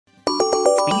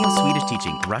Speaking of Swedish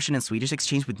teaching, Russian and Swedish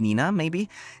exchange with Nina, maybe?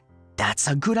 That's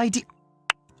a good idea.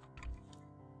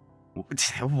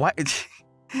 What?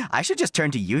 I should just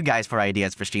turn to you guys for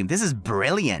ideas for stream. This is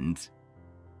brilliant.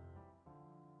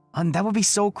 And that would be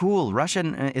so cool.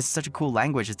 Russian is such a cool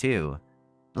language too.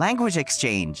 Language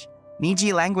exchange.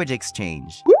 Niji language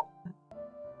exchange.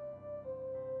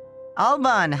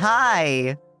 Alban,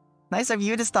 hi. Nice of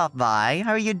you to stop by.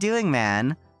 How are you doing,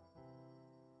 man?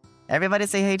 Everybody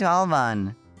say hey to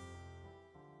Alban.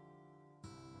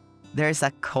 There's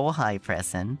a kohai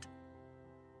present.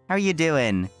 How are you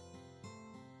doing?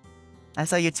 I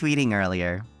saw you tweeting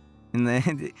earlier.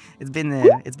 It's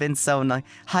been so nice.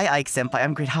 Hi, Ike senpai.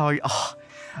 I'm great. How are you?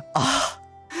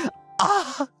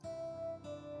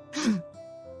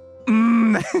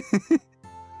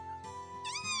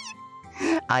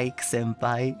 Ike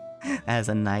senpai has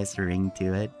a nice ring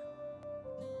to it.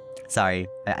 Sorry,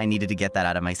 I needed to get that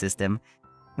out of my system.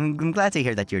 I'm glad to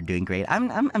hear that you're doing great.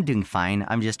 I'm doing fine.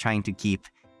 I'm just trying to keep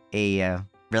a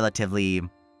relatively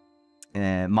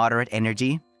moderate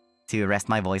energy to rest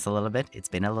my voice a little bit. It's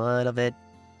been a little bit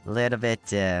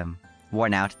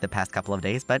worn out the past couple of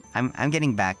days, but I'm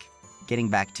getting back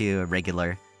to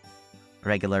regular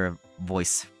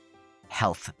voice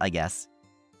health, I guess.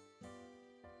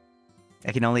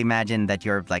 I can only imagine that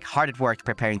you're like hard at work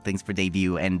preparing things for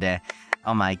debut, and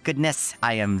oh my goodness,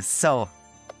 I am so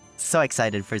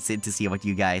excited to see what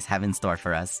you guys have in store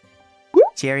for us.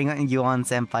 Cheering you on,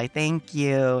 senpai. Thank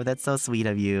you. That's so sweet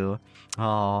of you.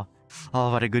 Oh,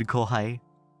 what a good kohai.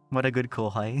 What a good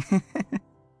kohai.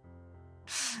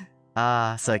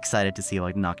 So excited to see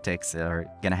what Noctics are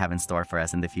gonna have in store for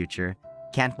us in the future.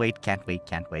 Can't wait, can't wait,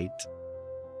 can't wait.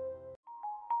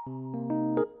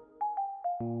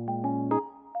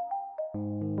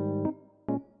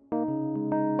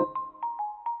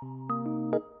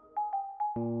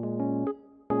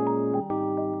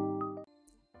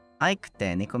 Ike っ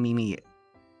て猫耳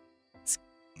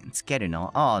つける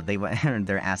の? Oh,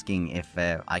 they're asking if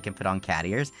I can put on cat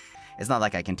ears. It's not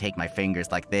like I can take my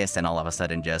fingers like this and all of a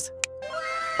sudden just...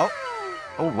 Oh,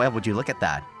 well, would you look at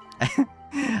that?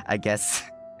 I guess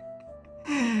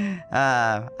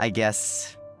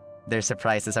there's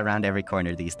surprises around every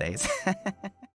corner these days.